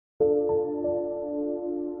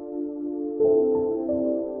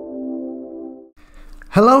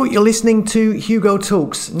Hello, you're listening to Hugo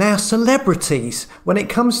Talks. Now, celebrities, when it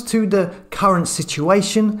comes to the current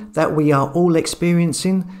situation that we are all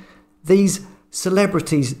experiencing, these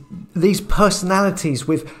celebrities, these personalities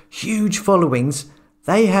with huge followings,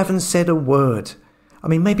 they haven't said a word. I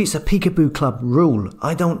mean, maybe it's a Peekaboo Club rule,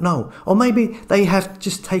 I don't know. Or maybe they have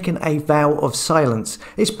just taken a vow of silence.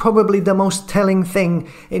 It's probably the most telling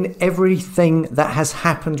thing in everything that has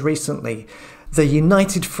happened recently. The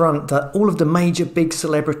united front that all of the major big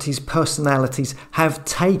celebrities, personalities have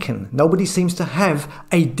taken. Nobody seems to have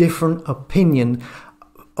a different opinion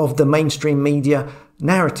of the mainstream media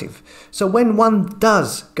narrative. So when one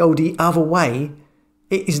does go the other way,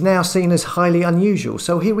 it is now seen as highly unusual.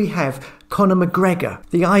 So here we have Conor McGregor,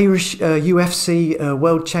 the Irish UFC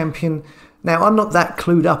world champion. Now, I'm not that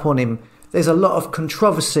clued up on him. There's a lot of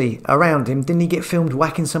controversy around him. Didn't he get filmed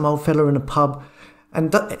whacking some old fella in a pub? And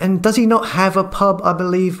does he not have a pub, I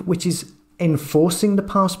believe, which is enforcing the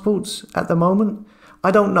passports at the moment?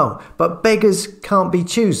 I don't know, but beggars can't be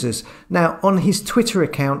choosers. Now, on his Twitter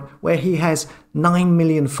account, where he has 9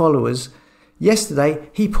 million followers, yesterday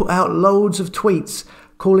he put out loads of tweets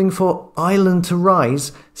calling for Ireland to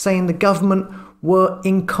rise, saying the government were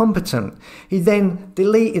incompetent. He then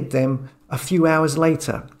deleted them a few hours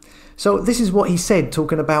later. So this is what he said,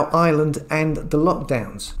 talking about Ireland and the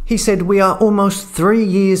lockdowns. He said, "We are almost 3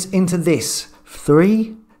 years into this."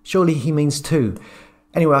 3? Surely he means 2.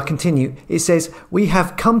 Anyway, I'll continue. It says, "We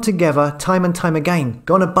have come together time and time again,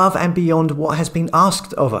 gone above and beyond what has been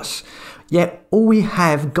asked of us. Yet all we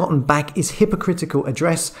have gotten back is hypocritical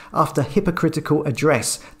address after hypocritical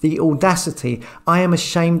address. The audacity. I am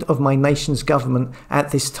ashamed of my nation's government at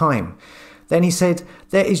this time." Then he said,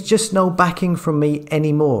 "There is just no backing from me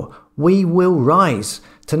anymore. We will rise.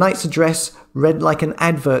 Tonight's address read like an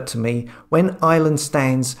advert to me. When Ireland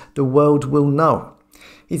stands, the world will know."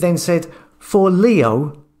 He then said, "For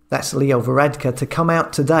Leo," that's Leo Varadkar, "to come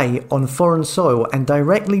out today on foreign soil and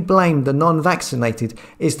directly blame the non-vaccinated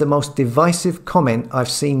is the most divisive comment I've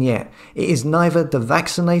seen yet. It is neither the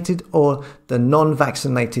vaccinated or the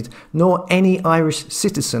non-vaccinated, nor any Irish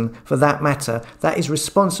citizen for that matter, that is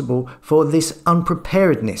responsible for this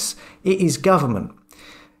unpreparedness. It is government."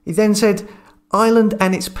 He then said, "Ireland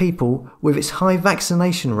and its people, with its high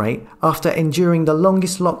vaccination rate after enduring the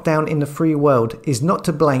longest lockdown in the free world, is not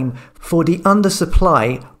to blame for the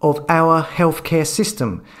undersupply of our healthcare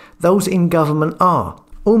system. Those in government are.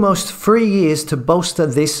 Almost 3 years to bolster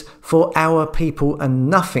this for our people and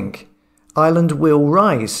nothing. Ireland will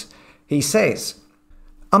rise," he says.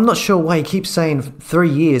 I'm not sure why he keeps saying 3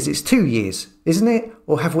 years. It's 2 years, isn't it?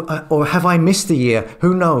 Or have I missed a year?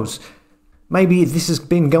 Who knows? Maybe this has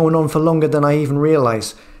been going on for longer than I even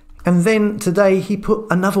realise. And then today he put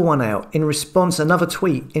another one out another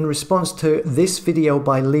tweet in response to this video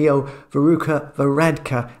by Leo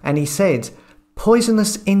Varadkar, and he said,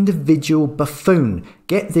 "Poisonous individual buffoon,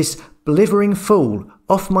 get this blithering fool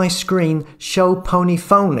off my screen, show pony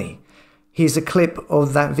phony." Here's a clip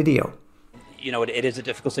of that video. You know, it is a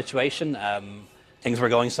difficult situation. Things were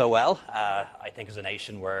going so well. I think as a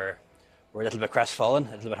nation we're a little bit crestfallen,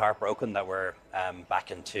 a little bit heartbroken that we're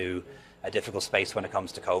back into a difficult space when it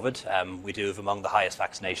comes to COVID. We do have among the highest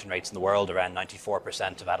vaccination rates in the world. Around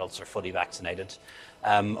 94% of adults are fully vaccinated.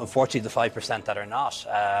 Unfortunately, the 5% that are not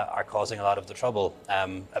are causing a lot of the trouble.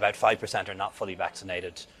 About 5% are not fully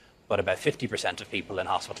vaccinated, but about 50% of people in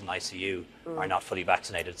hospital and ICU are not fully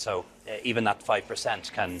vaccinated. So even that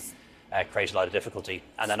 5% can create a lot of difficulty.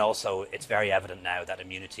 And then also it's very evident now that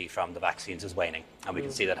immunity from the vaccines is waning, and we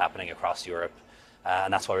can see that happening across Europe.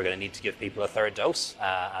 And that's why we're going to need to give people a third dose,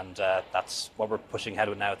 and that's what we're pushing ahead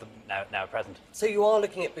with now at present. So you are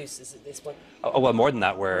looking at boosters at this point? Oh well, more than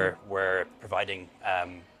that, we're providing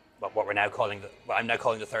what I'm now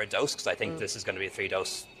calling the third dose, because I think this is going to be a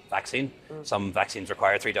 3-dose vaccine. Some vaccines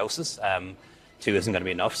require 3 doses. 2 isn't going to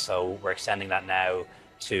be enough, so we're extending that now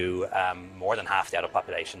to more than half the adult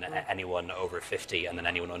population, anyone over 50 and then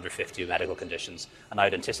anyone under 50 with medical conditions. And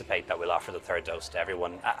I'd anticipate that we'll offer the third dose to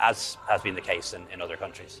everyone, as has been the case in other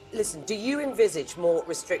countries. Listen, do you envisage more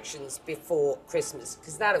restrictions before Christmas?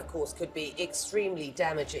 Because that, of course, could be extremely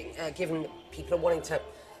damaging, given people are wanting to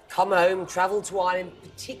come home, travel to Ireland,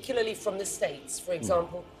 particularly from the States, for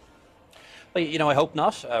example. Well, you know, I hope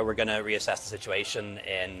not. We're going to reassess the situation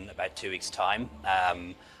in about 2 weeks' time.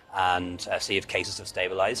 And see if cases have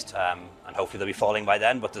stabilised, and hopefully they'll be falling by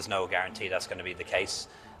then, but there's no guarantee that's going to be the case.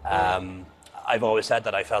 I've always said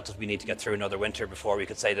that I felt that we need to get through another winter before we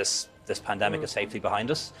could say this pandemic is safely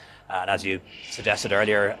behind us. And as you suggested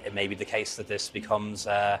earlier, it may be the case that this becomes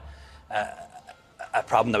a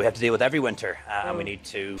problem that we have to deal with every winter, and we need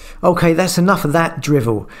to... Okay, that's enough of that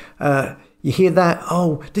drivel. You hear that?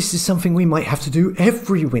 Oh, this is something we might have to do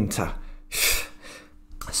every winter.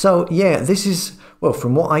 So yeah, this is, well,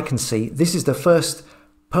 from what I can see, this is the first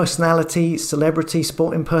personality, celebrity,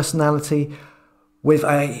 sporting personality with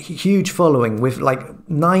a huge following, with like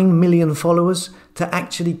 9 million followers, to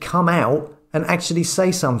actually come out and actually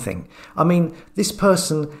say something. I mean, this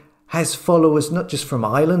person has followers not just from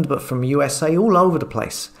Ireland, but from USA, all over the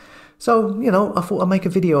place. So, you know, I thought I'd make a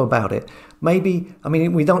video about it. Maybe, I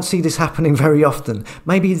mean, we don't see this happening very often.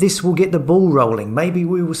 Maybe this will get the ball rolling. Maybe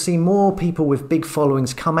we will see more people with big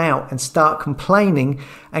followings come out and start complaining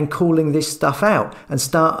and calling this stuff out and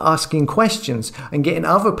start asking questions and getting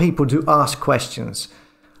other people to ask questions.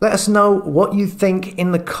 Let us know what you think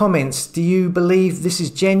in the comments. Do you believe this is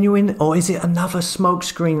genuine, or is it another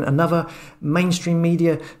smokescreen, another mainstream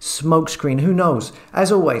media smokescreen? Who knows?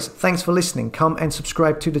 As always, thanks for listening. Come and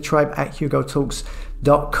subscribe to the tribe at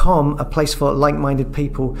hugotalks.com, a place for like-minded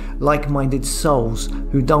people, like-minded souls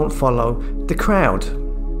who don't follow the crowd.